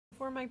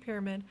for my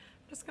pyramid,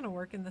 I'm just going to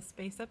work in the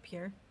space up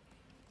here.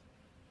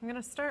 I'm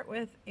going to start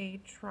with a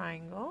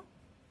triangle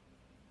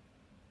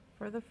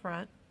for the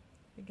front.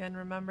 Again,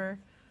 remember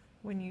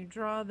when you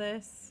draw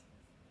this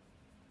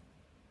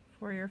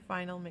for your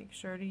final, make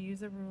sure to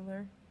use a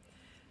ruler.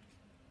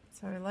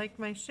 So I like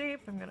my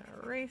shape. I'm going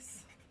to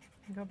erase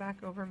and go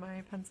back over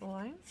my pencil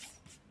lines.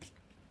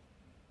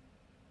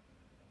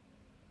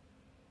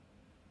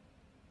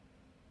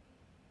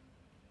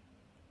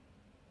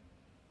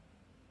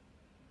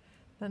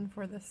 Then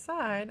for the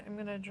side, I'm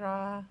going to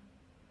draw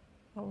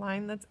a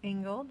line that's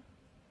angled.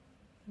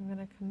 I'm going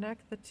to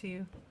connect the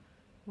two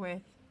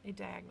with a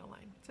diagonal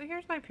line. So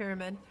here's my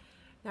pyramid.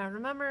 Now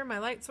remember, my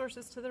light source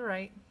is to the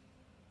right.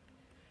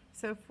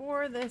 So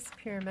for this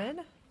pyramid,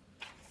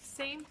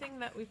 same thing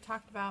that we've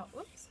talked about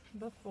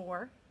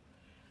before.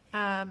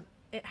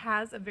 It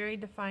has a very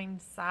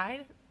defined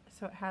side,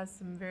 so it has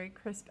some very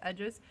crisp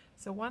edges.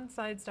 So one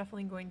side's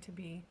definitely going to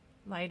be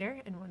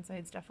lighter and one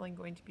side's definitely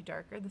going to be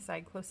darker. The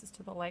side closest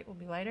to the light will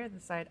be lighter,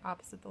 the side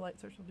opposite the light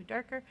source will be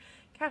darker.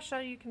 Cast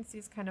shadow, you can see,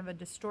 is kind of a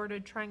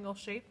distorted triangle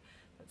shape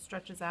that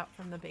stretches out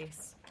from the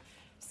base.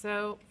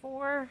 So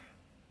for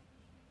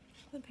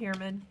the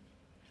pyramid,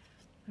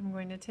 I'm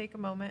going to take a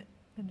moment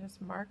and just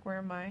mark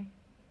where my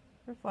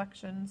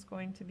reflection is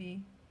going to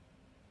be.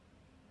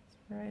 It's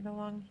right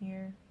along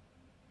here.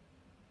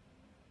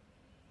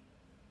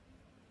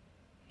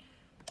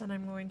 Then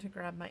I'm going to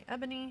grab my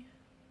ebony.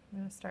 I'm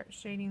going to start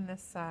shading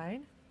this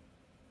side.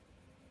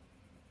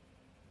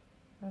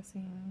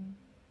 Pressing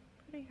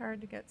pretty hard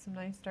to get some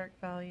nice dark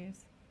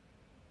values.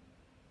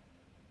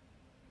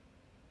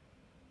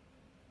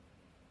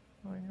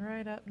 Going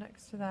right up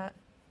next to that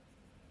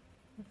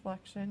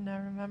reflection. Now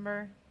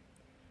remember,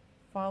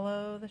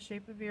 follow the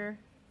shape of your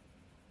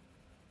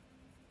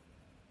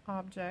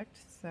object,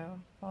 so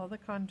follow the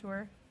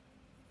contour,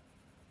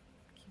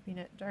 keeping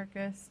it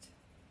darkest,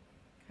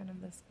 kind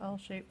of this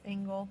L-shaped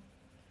angle,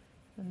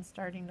 then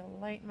starting to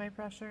lighten my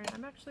pressure.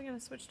 I'm actually going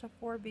to switch to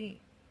 4B.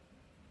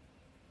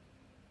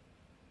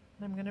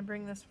 And I'm going to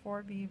bring this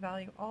 4B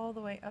value all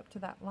the way up to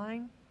that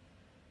line.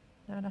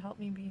 Now to help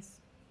me be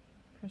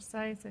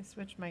precise, I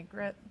switch my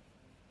grip,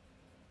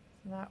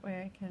 so that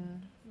way I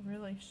can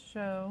really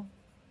show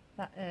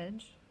that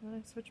edge. And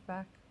then I switch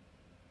back.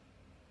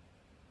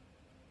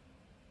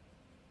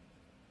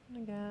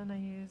 And again, I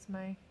use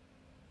my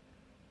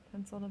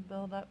pencil to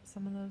build up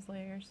some of those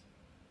layers,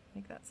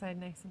 make that side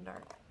nice and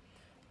dark.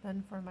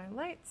 Then for my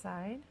light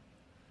side,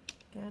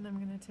 again, I'm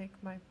going to take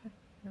my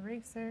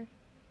eraser,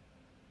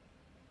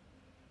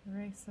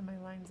 erase so my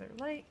lines are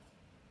light.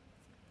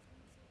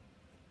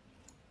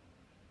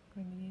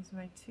 I'm going to use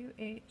my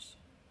 2H.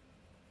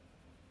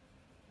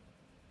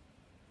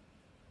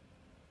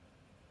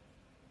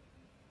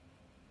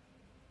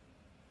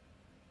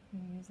 I'm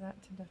going to use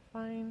that to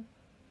define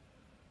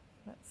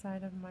that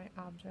side of my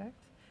object.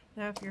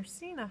 Now if you're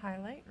seeing a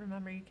highlight,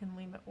 remember you can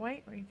leave it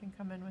white or you can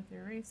come in with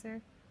your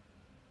eraser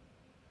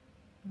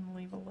and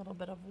leave a little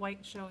bit of white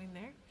showing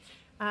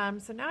there.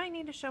 So now I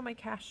need to show my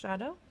cast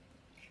shadow.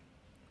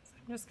 So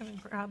I'm just going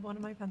to grab one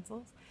of my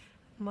pencils.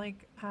 And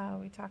like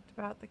we talked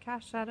about, the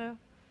cast shadow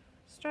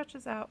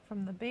stretches out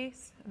from the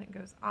base and it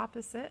goes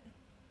opposite.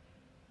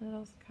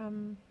 It'll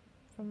come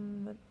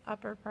from the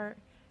upper part.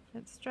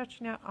 It's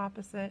stretching out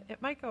opposite.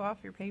 It might go off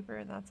your paper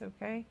and that's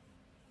okay.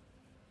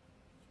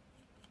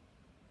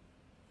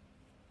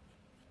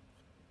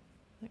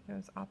 It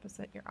goes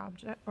opposite your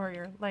object or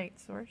your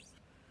light source.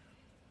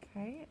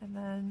 Okay, and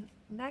then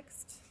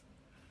next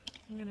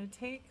I'm going to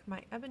take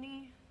my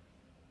ebony,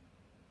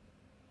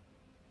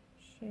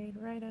 shade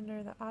right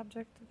under the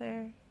object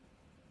there,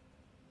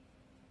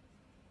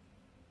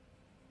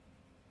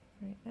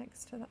 right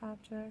next to the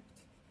object,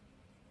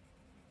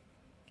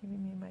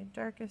 giving me my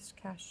darkest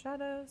cast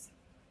shadows.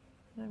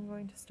 And I'm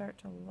going to start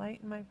to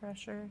lighten my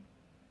pressure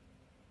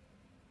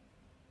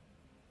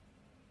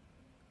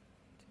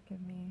to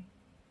give me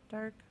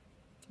dark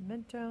to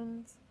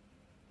mid-tones,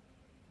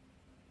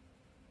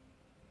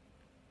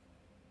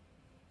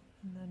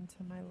 and then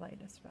to my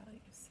lightest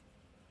values.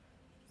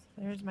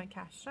 So there's my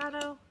cast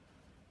shadow.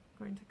 I'm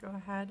going to go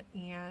ahead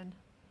and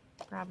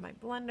grab my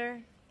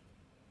blender.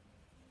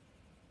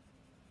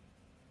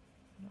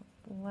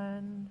 I'll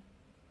blend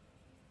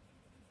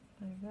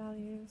my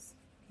values,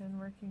 again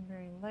working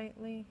very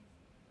lightly,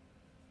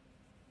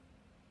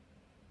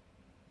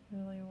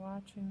 really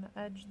watching the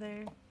edge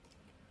there.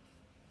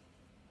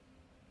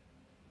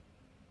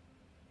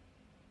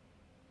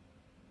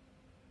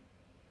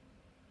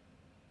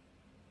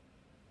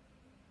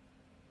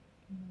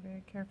 I'm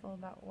very careful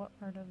about what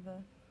part of the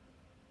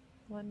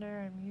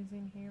blender I'm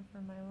using here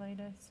for my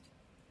lightest.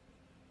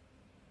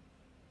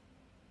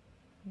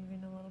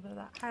 Leaving a little bit of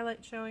that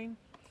highlight showing.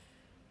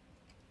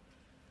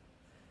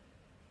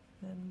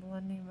 Then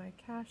blending my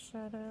cast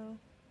shadow.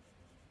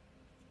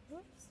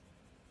 Whoops.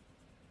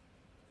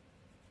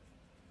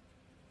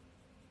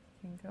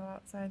 You can go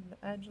outside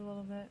the edge a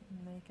little bit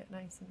and make it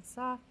nice and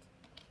soft.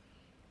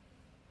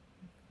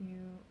 If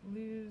you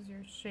lose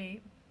your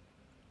shape,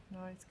 you can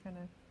always kind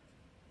of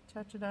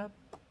touch it up,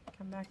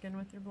 come back in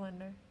with your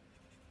blender.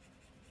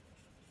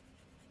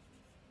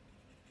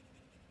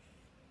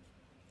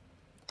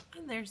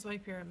 And there's my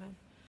pyramid.